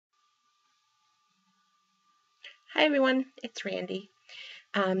Hi everyone, it's Randy.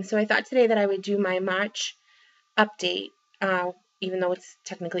 So I thought today that I would do my March update, even though it's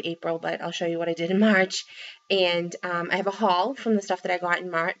technically April, but I'll show you what I did in March. And I have a haul from the stuff that I got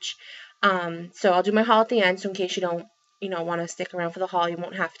in March. So I'll do my haul at the end, so in case you don't, want to stick around for the haul, you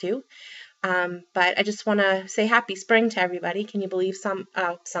won't have to. But I just want to say happy spring to everybody. Can you believe summer?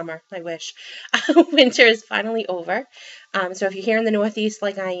 I wish. Winter is finally over. So if you're here in the Northeast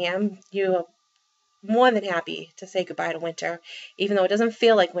like I am, you more than happy to say goodbye to winter. Even though it doesn't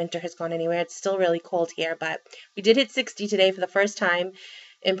feel like winter has gone anywhere, it's still really cold here. But we did hit 60 today for the first time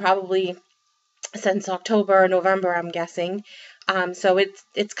in probably since October or November, I'm guessing. So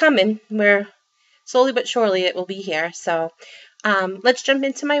it's coming. We're slowly but surely it will be here. So let's jump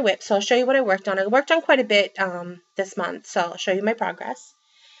into my WIP. So I'll show you what I worked on. I worked on quite a bit this month, so I'll show you my progress.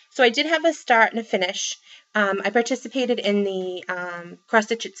 So I did have a start and a finish. I participated in the Cross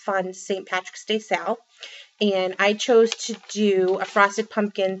Stitch It's Fun St. Patrick's Day sale, and I chose to do a Frosted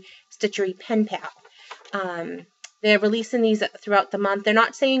Pumpkin Stitchery Pen Pal. They're releasing these throughout the month. They're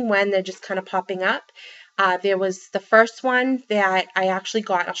not saying when, they're just kind of popping up. There was the first one that I actually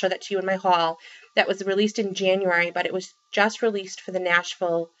got, I'll show that to you in my haul, that was released in January, but it was just released for the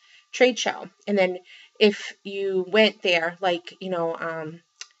Nashville trade show. And then if you went there, like,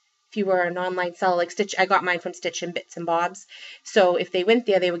 if you were an online seller like Stitch, I got mine from Stitch and Bits and Bobs. So if they went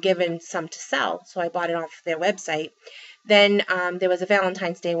there, they were given some to sell. So I bought it off their website. Then there was a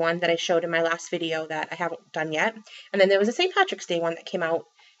Valentine's Day one that I showed in my last video that I haven't done yet. And then there was a St. Patrick's Day one that came out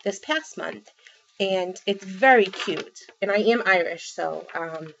this past month. And it's very cute. And I am Irish, so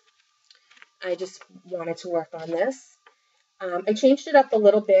I just wanted to work on this. I changed it up a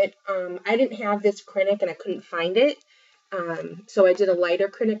little bit. I didn't have this acrylic and I couldn't find it. So I did a lighter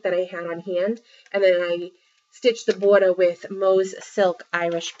acrylic that I had on hand, and then I stitched the border with Mo's Silk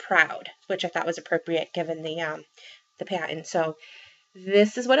Irish Proud, which I thought was appropriate given the pattern. So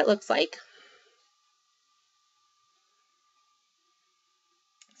this is what it looks like.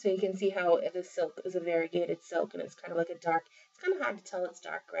 So you can see how the silk is a variegated silk, and it's kind of like a dark. It's kind of hard to tell it's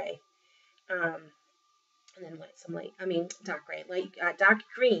dark gray. And then dark gray, dark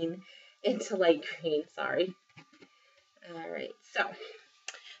green into light green. Sorry. All right, so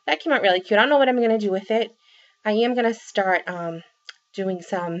that came out really cute. I don't know what I'm going to do with it. I am going to start doing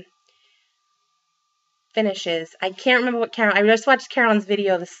some finishes. I can't remember what I just watched Carolyn's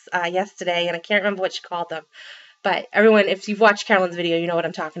video yesterday, and I can't remember what she called them. But everyone, if you've watched Carolyn's video, you know what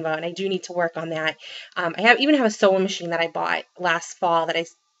I'm talking about, and I do need to work on that. I even have a sewing machine that I bought last fall that I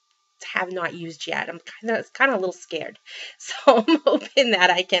have not used yet. I'm kind of a little scared. So I'm hoping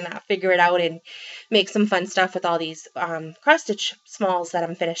that I can figure it out and make some fun stuff with all these cross stitch smalls that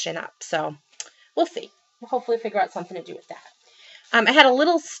I'm finishing up. So we'll see. We'll hopefully figure out something to do with that. I had a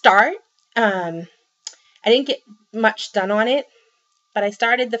little start. I didn't get much done on it, but I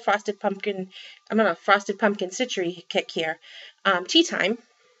started the Frosted Pumpkin Stitchery kit here. Tea time.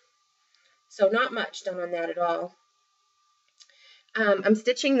 So not much done on that at all. I'm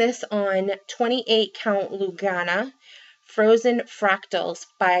stitching this on 28 count Lugana Frozen Fractals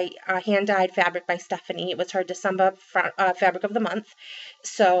by hand-dyed fabric by Stephanie. It was her December fabric of the month.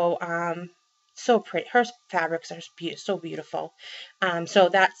 So so pretty. Her fabrics are so beautiful. So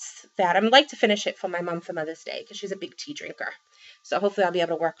that's that. I'd like to finish it for my mom for Mother's Day because she's a big tea drinker. So hopefully I'll be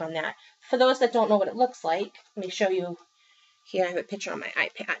able to work on that. For those that don't know what it looks like, let me show you. Here I have a picture on my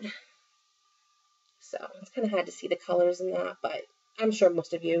iPad. So it's kind of hard to see the colors in that, but I'm sure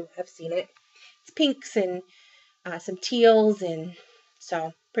most of you have seen it. It's pinks and some teals, and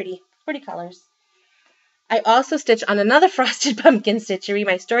so pretty colors. I also stitched on another Frosted Pumpkin Stitchery,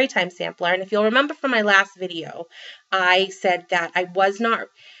 my Storytime sampler, and if you'll remember from my last video, I said that I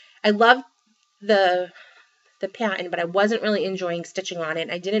loved the pattern, but I wasn't really enjoying stitching on it.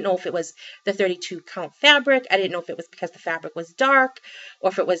 I didn't know if it was the 32 count fabric. I didn't know if it was because the fabric was dark or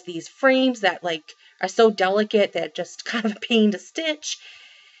if it was these frames that are so delicate that just kind of a pain to stitch.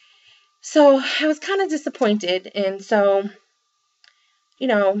 So I was kind of disappointed, and so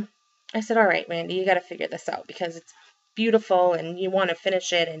I said, all right, Randy, you got to figure this out because it's beautiful and you want to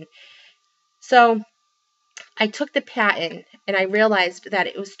finish it. And so I took the pattern and I realized that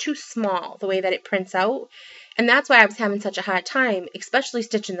it was too small the way that it prints out. And that's why I was having such a hard time, especially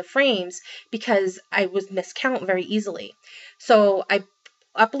stitching the frames, because I was miscount very easily. So I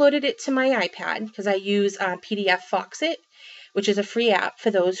uploaded it to my iPad because I use PDF Foxit, which is a free app for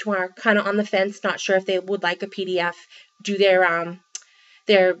those who are kind of on the fence, not sure if they would like a PDF, do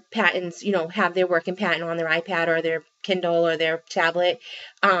their patents, have their working patent on their iPad or their Kindle or their tablet.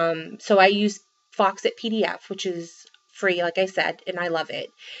 So I use Foxit PDF, which is free, like I said, and I love it.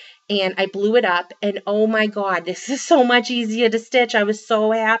 and I blew it up, and oh my God, this is so much easier to stitch. I was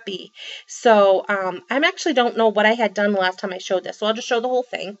so happy. So I actually don't know what I had done the last time I showed this, so I'll just show the whole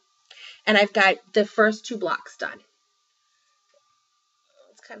thing. And I've got the first 2 blocks done.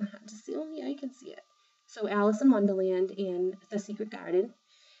 It's kind of hard to see. Oh yeah, you can see it. So Alice in Wonderland and The Secret Garden.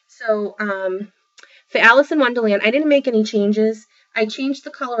 So for Alice in Wonderland, I didn't make any changes. I changed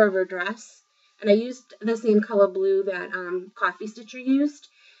the color of her dress, and I used the same color blue that Coffee Stitcher used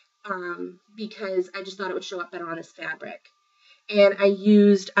because I just thought it would show up better on this fabric. And I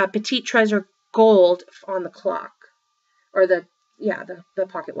used Petite Treasure Gold on the clock, or the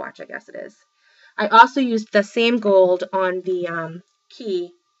pocket watch, I guess it is. I also used the same gold on the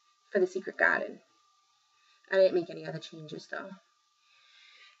key for The Secret Garden. I didn't make any other changes though.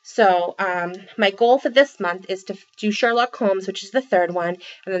 So my goal for this month is to do Sherlock Holmes, which is the 3rd one,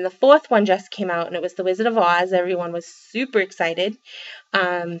 and then the 4th one just came out, and it was The Wizard of Oz. Everyone was super excited.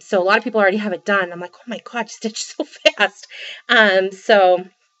 So a lot of people already have it done. I'm like, oh my God, stitch so fast. So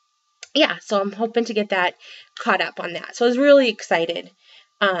yeah, so I'm hoping to get that caught up on that. So I was really excited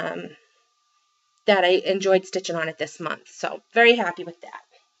that I enjoyed stitching on it this month. So very happy with that.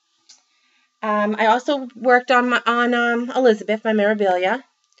 I also worked on Elizabeth, my Mirabilia.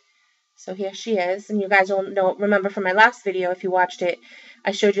 So here she is, and you guys will remember from my last video, if you watched it, I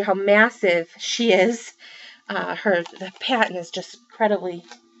showed you how massive she is. The pattern is just incredibly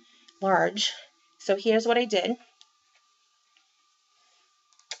large. So here's what I did.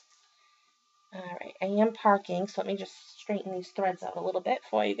 All right, I am parking, so let me just straighten these threads out a little bit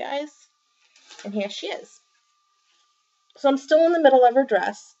for you guys. And here she is. So I'm still in the middle of her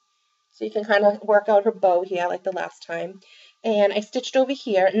dress, so you can kind of work out her bow here like the last time. And I stitched over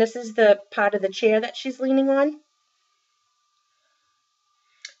here, and this is the part of the chair that she's leaning on.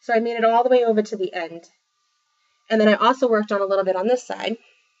 So I made it all the way over to the end. And then I also worked on a little bit on this side.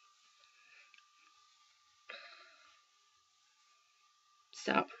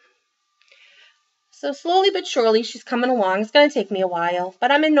 So slowly but surely she's coming along. It's going to take me a while,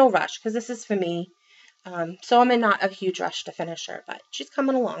 but I'm in no rush because this is for me. So I'm in not a huge rush to finish her, but she's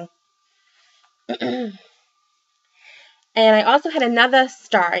coming along. And I also had another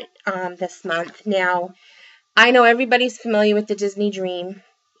start this month. Now, I know everybody's familiar with the Disney Dream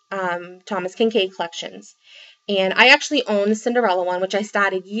Thomas Kinkade collections. And I actually own the Cinderella one, which I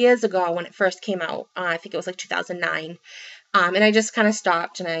started years ago when it first came out. I think it was like 2009. And I just kind of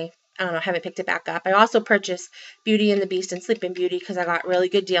stopped, and I don't know, haven't picked it back up. I also purchased Beauty and the Beast and Sleeping Beauty because I got really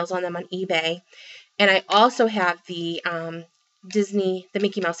good deals on them on eBay. And I also have the the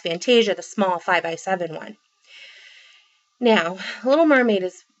Mickey Mouse Fantasia, the small 5x7 one. Now, Little Mermaid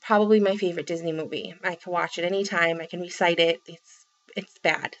is probably my favorite Disney movie. I can watch it anytime. I can recite it. It's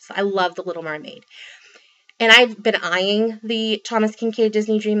bad. So I love The Little Mermaid. And I've been eyeing the Thomas Kinkade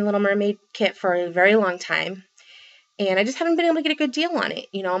Disney Dream Little Mermaid kit for a very long time. And I just haven't been able to get a good deal on it.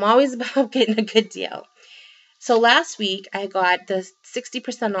 You know, I'm always about getting a good deal. So last week, I got the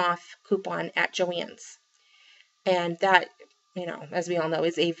 60% off coupon at Joann's. And that, you know, as we all know,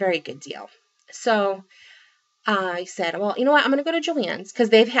 is a very good deal. So I said, well, you know what? I'm going to go to Joann's because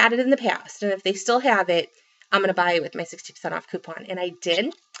they've had it in the past. And if they still have it, I'm going to buy it with my 60% off coupon. And I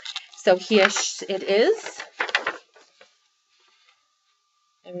did. So here it is.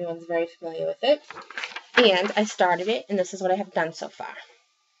 Everyone's very familiar with it. And I started it, and this is what I have done so far.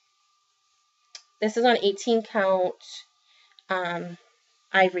 This is on 18 count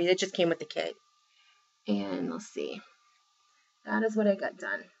ivory that just came with the kit. And let's see. That is what I got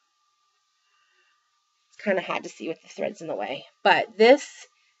done. It's kind of hard to see with the threads in the way. But this,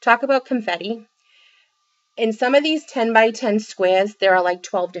 talk about confetti. In some of these 10 by 10 squares, there are like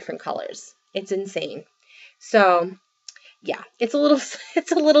 12 different colors. It's insane. So yeah, it's a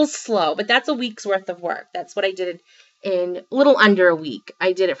little slow, but that's a week's worth of work. That's what I did in a little under a week.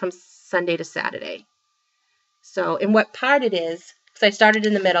 I did it from Sunday to Saturday. So, and what part it is, because I started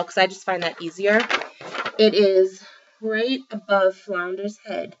in the middle, because I just find that easier. It is right above Flounder's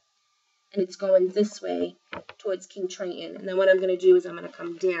head, and it's going this way towards King Triton. And then what I'm going to do is I'm going to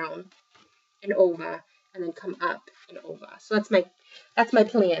come down and over, and then come up and over. So that's my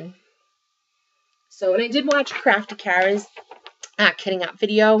plan. So, and I did watch Crafty Kara's Kitting Up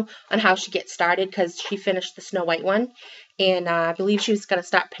video on how she gets started because she finished the Snow White one, and I believe she was going to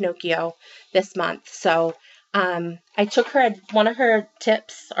start Pinocchio this month. So I took one of her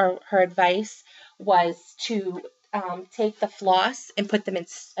tips or her advice was to take the floss and put them in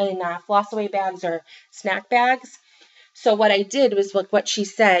floss away bags or snack bags. So what I did was what she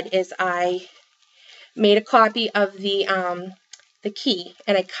said is I made a copy of the key,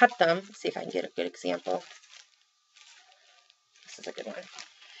 and I cut them. Let's see if I can get a good example. This is a good one.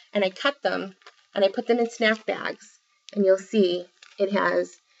 and I cut them and I put them in snack bags, and you'll see it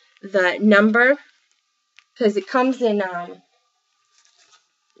has the number, because it comes in,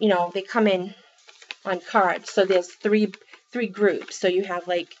 you know, they come in on cards. So there's three groups. So you have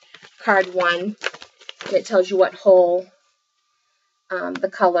like card 1, and it tells you what hole, the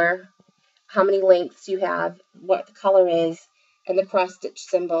color, how many lengths you have, what the color is, and the cross stitch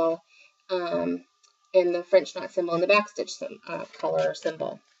symbol, and the French knot symbol, and the back stitch color or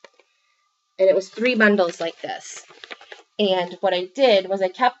symbol. And it was 3 bundles like this. And what I did was I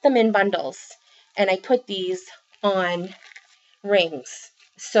kept them in bundles, and I put these on rings.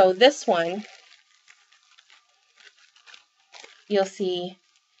 So this one, you'll see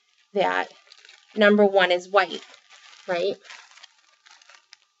that number 1 is white, right?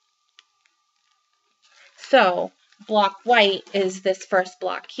 So block white is this first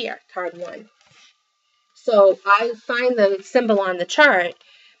block here, card 1. So I find the symbol on the chart,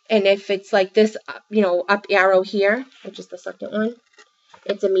 and if it's like this, you know, up arrow here, which is the second one,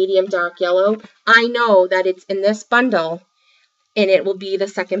 it's a medium dark yellow, I know that it's in this bundle, and it will be the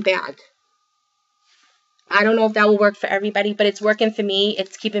second bag. I don't know if that will work for everybody, but it's working for me.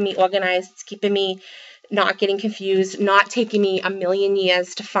 It's keeping me organized. It's keeping me not getting confused, not taking me a million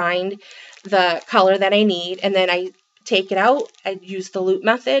years to find the color that I need. And then I take it out, I use the loop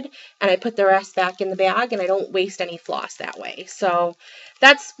method, and I put the rest back in the bag, and I don't waste any floss that way. So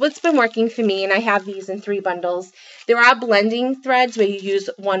that's what's been working for me, and I have these in 3 bundles. There are blending threads where you use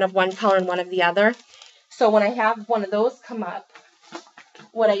one of one color and one of the other. So when I have one of those come up,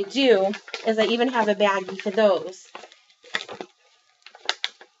 what I do is I even have a baggie for those.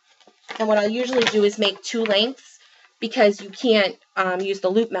 And what I'll usually do is make 2 lengths, because you can't use the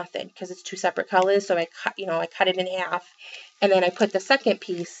loop method because it's 2 separate colors. So I cut it in half, and then I put the second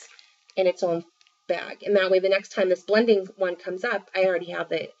piece in its own bag. And that way, the next time this blending one comes up, I already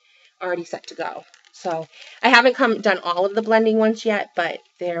have it already set to go. So I haven't done all of the blending ones yet, but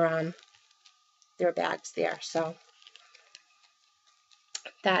there are bags there. So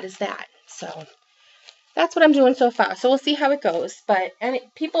that is that. So that's what I'm doing so far. So we'll see how it goes. But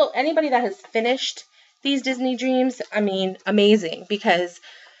anybody that has finished these Disney Dreams, I mean, amazing, because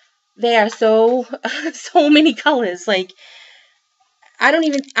they are so many colors. Like I don't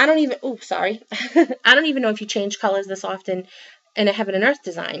even oh, sorry. I don't even know if you change colors this often in a Heaven and Earth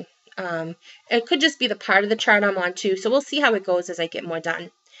design. It could just be the part of the chart I'm on too. So we'll see how it goes as I get more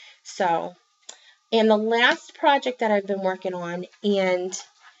done. So, and the last project that I've been working on, and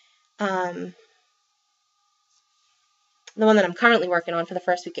the one that I'm currently working on for the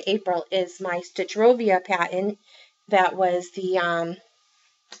first week of April, is my Stitchrovia patent. That was the, let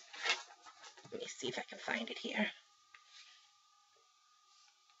me see if I can find it here.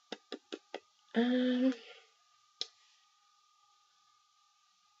 And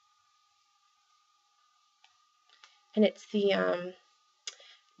it's the,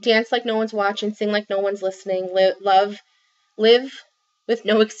 dance like no one's watching, sing like no one's listening, live with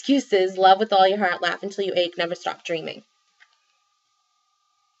no excuses, love with all your heart, laugh until you ache, never stop dreaming.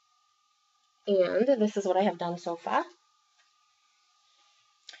 And this is what I have done so far.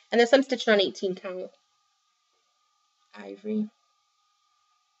 And this I'm stitching on 18 count ivory.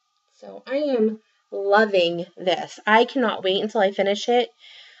 So I am loving this. I cannot wait until I finish it.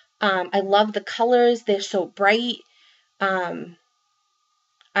 I love the colors. They're so bright. I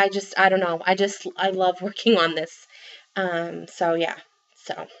don't know. I love working on this. So yeah.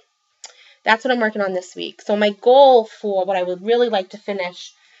 So that's what I'm working on this week. So my goal for what I would really like to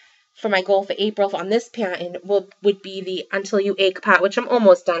finish for my goal for April on this pattern would be the Until You Ache part, which I'm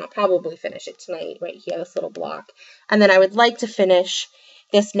almost done. I'll probably finish it tonight right here, this little block. And then I would like to finish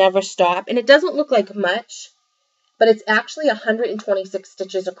this Never Stop. And it doesn't look like much, but it's actually 126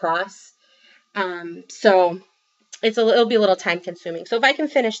 stitches across. So it'll be a little time consuming. So if I can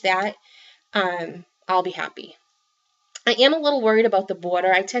finish that, I'll be happy. I am a little worried about the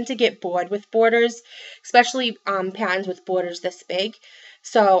border. I tend to get bored with borders, especially patterns with borders this big.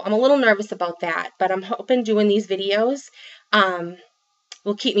 So I'm a little nervous about that, but I'm hoping doing these videos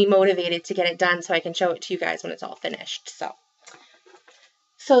will keep me motivated to get it done so I can show it to you guys when it's all finished.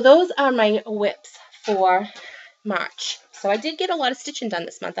 So those are my whips for March. So I did get a lot of stitching done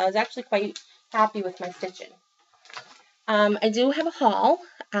this month. I was actually quite happy with my stitching. I do have a haul.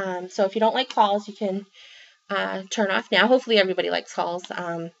 So if you don't like hauls, you can turn off now. Hopefully everybody likes hauls.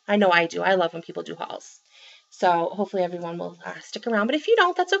 I know I do. I love when people do hauls. So hopefully everyone will stick around. But if you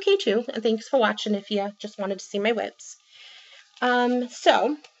don't, that's okay too. And thanks for watching if you just wanted to see my whips.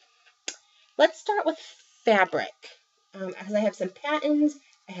 So let's start with fabric. As I have some patterns,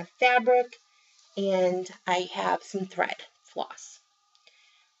 I have fabric, and I have some thread floss.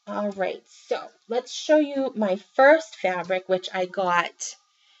 All right, so let's show you my first fabric, which I got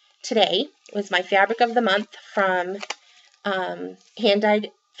today. It was my fabric of the month from Hand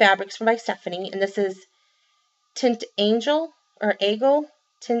Dyed Fabrics by Stephanie, and this is Tint Angel, or Agel,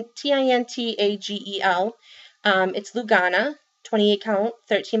 Tintagel. It's Lugana, 28 count,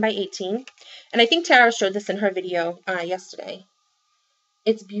 13 by 18. And I think Tara showed this in her video yesterday.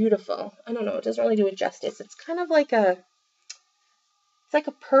 It's beautiful. I don't know, it doesn't really do it justice. It's kind of like a, it's like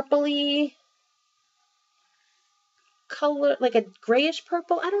a purpley color, like a grayish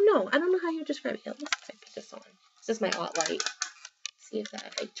purple. I don't know. I don't know how you describe it. Let's see if I put this on. This is my hot light. See if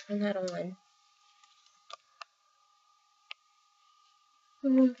I turn that on.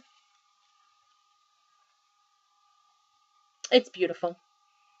 It's beautiful.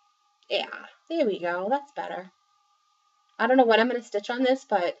 Yeah, there we go. That's better. I don't know what I'm going to stitch on this,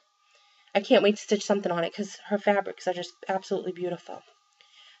 but I can't wait to stitch something on it because her fabrics are just absolutely beautiful.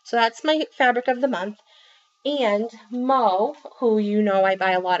 So that's my fabric of the month. And Mo, who you know I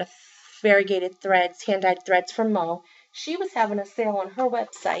buy a lot of variegated threads, hand-dyed threads from Mo, she was having a sale on her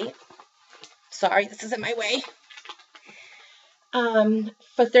website. Sorry, this is in my way.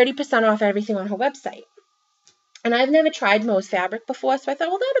 For 30% off everything on her website. And I've never tried Mo's fabric before, so I thought,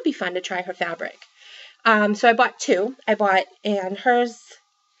 well, that would be fun to try her fabric. So I bought two. And hers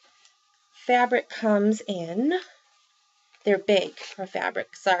fabric comes in, they're big, her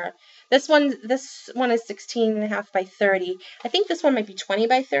fabrics are, this one is 16.5 by 30. I think this one might be 20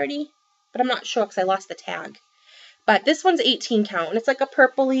 by 30, but I'm not sure because I lost the tag. But this one's 18 count, and it's like a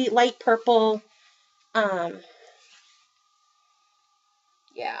purpley, light purple,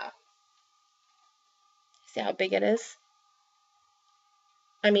 yeah. See how big it is?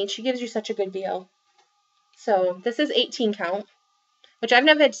 I mean, she gives you such a good deal. So this is 18 count, which I've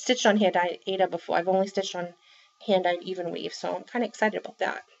never stitched on hand-dyed Aida before. I've only stitched on hand-dyed even weave, so I'm kind of excited about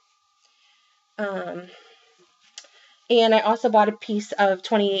that. And I also bought a piece of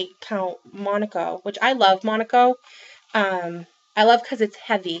 28 count Monaco, which I love Monaco. I love because it's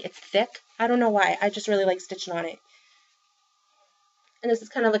heavy, it's thick. I don't know why, I just really like stitching on it. And this is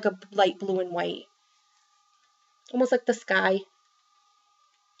kind of like a light blue and white, almost like the sky.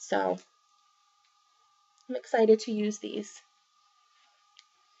 So I'm excited to use these.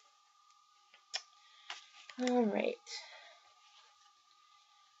 All right.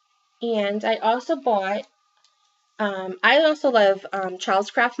 And I also bought, I also love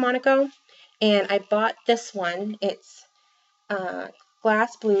Charles Craft Monaco, and I bought this one. It's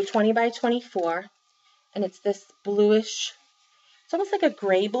glass blue, 20 by 24, and it's this bluish, it's almost like a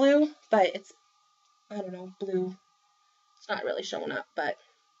gray blue, but it's, I don't know, blue. It's not really showing up, but.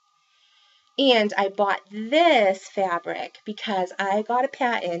 And I bought this fabric because I got a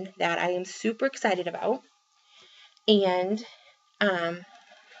pattern that I am super excited about. And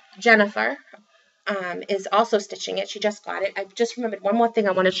Jennifer is also stitching it. She just got it. I just remembered one more thing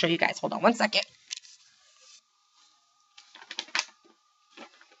I want to show you guys. Hold on one second.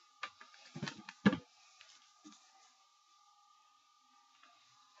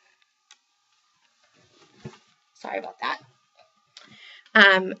 Sorry about that.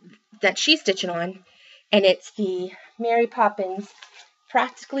 That she's stitching on, and it's the Mary Poppins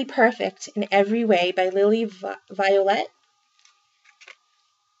Practically Perfect in Every Way by Lily Violet.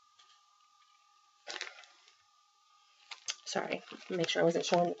 Sorry, make sure I wasn't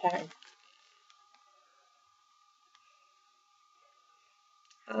showing the pattern.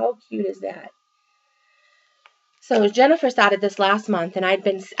 How cute is that? So Jennifer started this last month, and I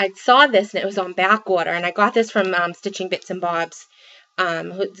saw this and it was on back order, and I got this from Stitching Bits and Bobs.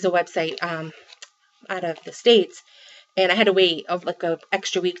 It's a website out of the States, and I had to wait like an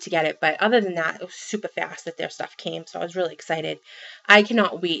extra week to get it. But other than that, it was super fast that their stuff came, so I was really excited. I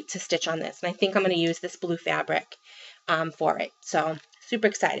cannot wait to stitch on this, and I think I'm going to use this blue fabric for it. So super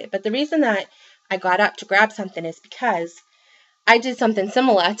excited. But the reason that I got up to grab something is because I did something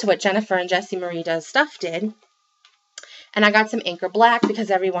similar to what Jennifer and Jessie Marie Does Stuff did. And I got some Anchor Black because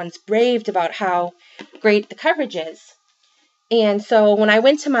everyone's raved about how great the coverage is. And so when I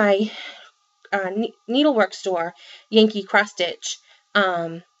went to my needlework store, Yankee Cross Stitch,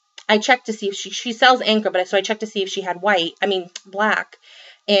 I checked to see if she sells Anchor, so I checked to see if she had black,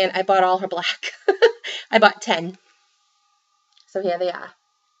 and I bought all her black. I bought 10. So here they are.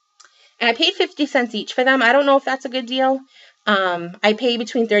 And I paid 50 cents each for them. I don't know if that's a good deal. I pay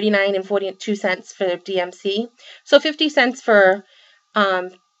between 39 and 42 cents for DMC. So 50 cents for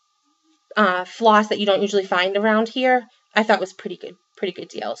floss that you don't usually find around here, I thought was pretty good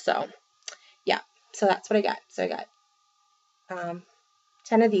deal. So yeah, so that's what I got. So I got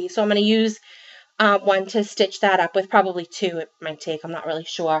 10 of these. So I'm going to use one to stitch that up with, probably two it might take, I'm not really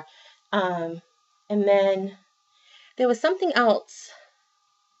sure. And then there was something else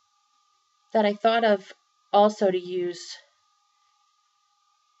that I thought of also to use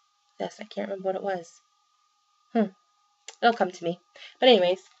this. I can't remember what it was. It'll come to me. But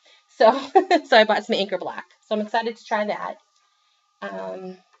anyways, so so I bought some Anchor Black. So I'm excited to try that.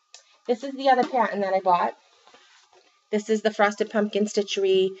 This is the other pattern that I bought. This is the Frosted Pumpkin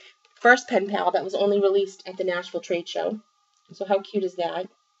Stitchery first pen pal that was only released at the Nashville Trade Show. So how cute is that?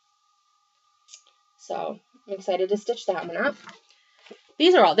 So I'm excited to stitch that one up.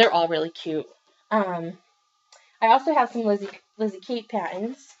 They're all really cute. I also have some Lizzie Kate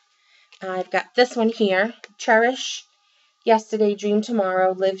patterns. I've got this one here, Cherish Yesterday, Dream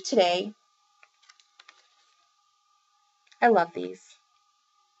Tomorrow, Live Today. I love these.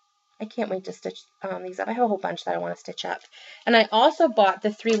 I can't wait to stitch these up. I have a whole bunch that I want to stitch up. And I also bought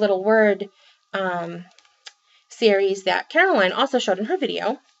the 3 Little Word series that Caroline also showed in her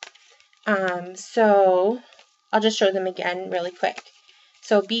video. So I'll just show them again really quick.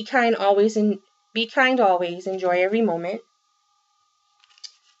 So be kind always, enjoy every moment.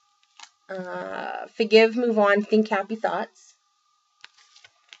 Forgive, move on, think happy thoughts.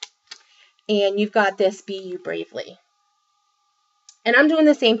 And you've got this, be you bravely. And I'm doing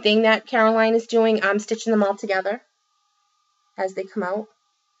the same thing that Caroline is doing. I'm stitching them all together as they come out.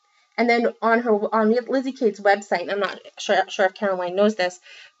 And then on Lizzie Kate's website, I'm not sure if Caroline knows this,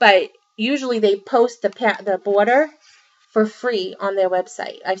 but usually they post the border for free on their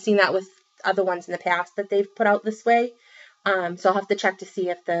website. I've seen that with other ones in the past that they've put out this way. So I'll have to check to see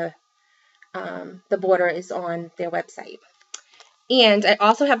if the border is on their website. And I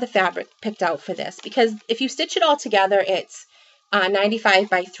also have the fabric picked out for this, because if you stitch it all together, it's 95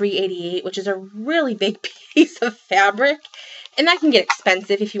 by 388, which is a really big piece of fabric. And that can get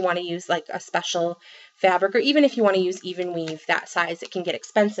expensive if you want to use like a special fabric, or even if you want to use even weave that size, it can get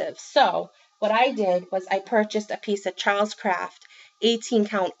expensive. So what I did was I purchased a piece of Charles Craft 18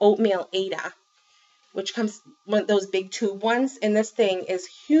 count oatmeal Aida, which comes one of those big tube ones. And this thing is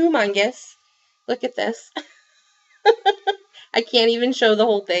humongous. Look at this. I can't even show the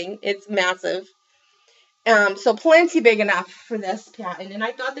whole thing. It's massive. So plenty big enough for this pattern. And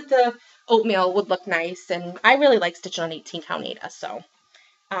I thought that the oatmeal would look nice. And I really like stitching on 18 count Aida. So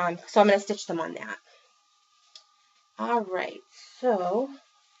I'm going to stitch them on that. All right. So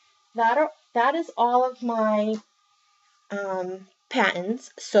that is all of my patterns.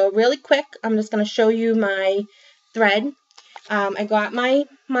 So really quick, I'm just going to show you my thread. I got my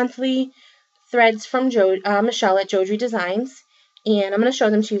monthly threads from Michelle at Jodrey Designs, and I'm going to show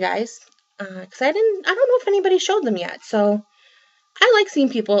them to you guys, because I don't know if anybody showed them yet. So I like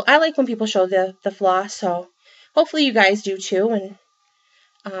when people show the floss, so hopefully you guys do too,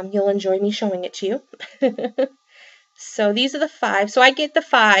 and you'll enjoy me showing it to you. So these are the 5. So I get the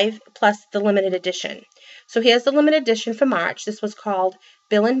 5 plus the limited edition. So here's the limited edition for March. This was called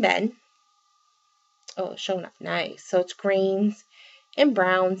Bill and Ben. Oh, it's showing up nice. So it's greens and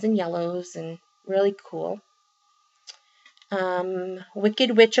browns and yellows and really cool.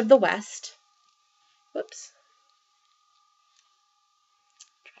 Wicked Witch of the West. Whoops.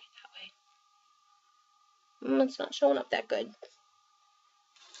 Try it that way. It's not showing up that good.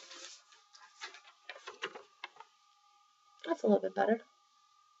 That's a little bit better.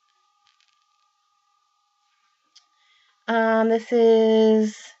 This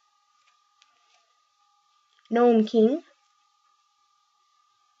is Gnome King.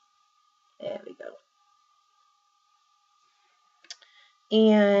 There we go.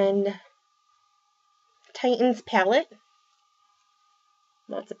 And Titan's Palette.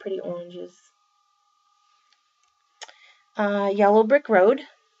 Lots of pretty oranges. Yellow Brick Road.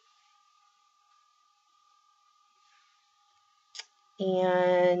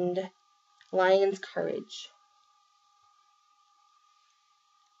 And Lion's Courage.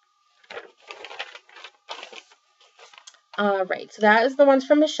 Alright, so that is the ones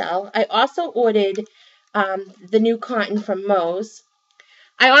from Michelle. I also ordered the new cotton from Moe's.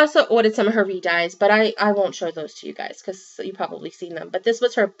 I also ordered some of her redyes, but I won't show those to you guys because you've probably seen them. But this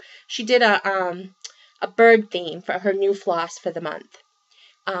was she did a bird theme for her new floss for the month.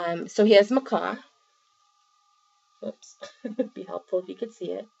 So here's macaw. Oops, it'd be helpful if you could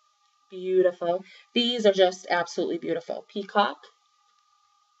see it. Beautiful. These are just absolutely beautiful. Peacock.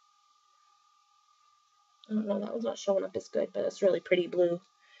 I don't know, that one's not showing up as good, but it's really pretty blue.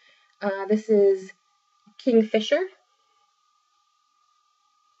 This is Kingfisher.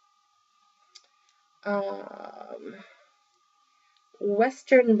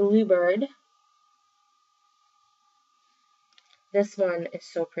 Western Bluebird. This one is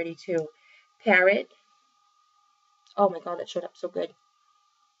so pretty too. Parrot. Oh my god, that showed up so good.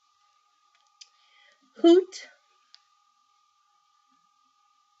 Hoot.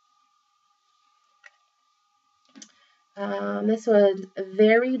 This was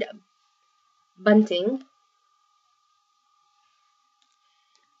Varied Bunting.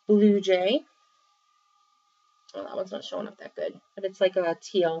 Blue Jay. Oh, that one's not showing up that good, but it's like a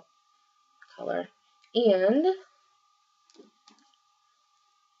teal color. And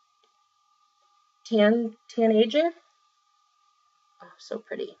Tanager. Oh, so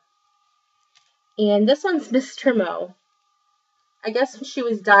pretty. And this one's Mr. Mo. I guess when she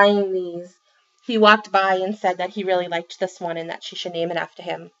was dyeing these, he walked by and said that he really liked this one and that she should name it after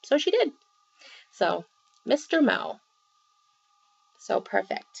him. So she did. So, Mr. Mo. So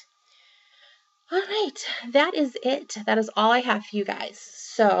perfect. All right, that is it. That is all I have for you guys.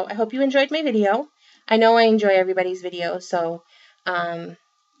 So I hope you enjoyed my video. I know I enjoy everybody's video, so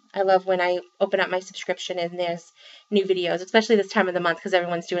I love when I open up my subscription and there's new videos, especially this time of the month because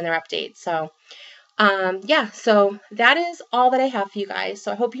everyone's doing their updates. So yeah, so that is all that I have for you guys.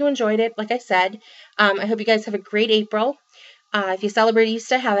 So I hope you enjoyed it. Like I said, I hope you guys have a great April. If you celebrate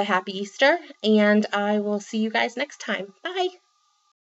Easter, have a happy Easter, and I will see you guys next time. Bye.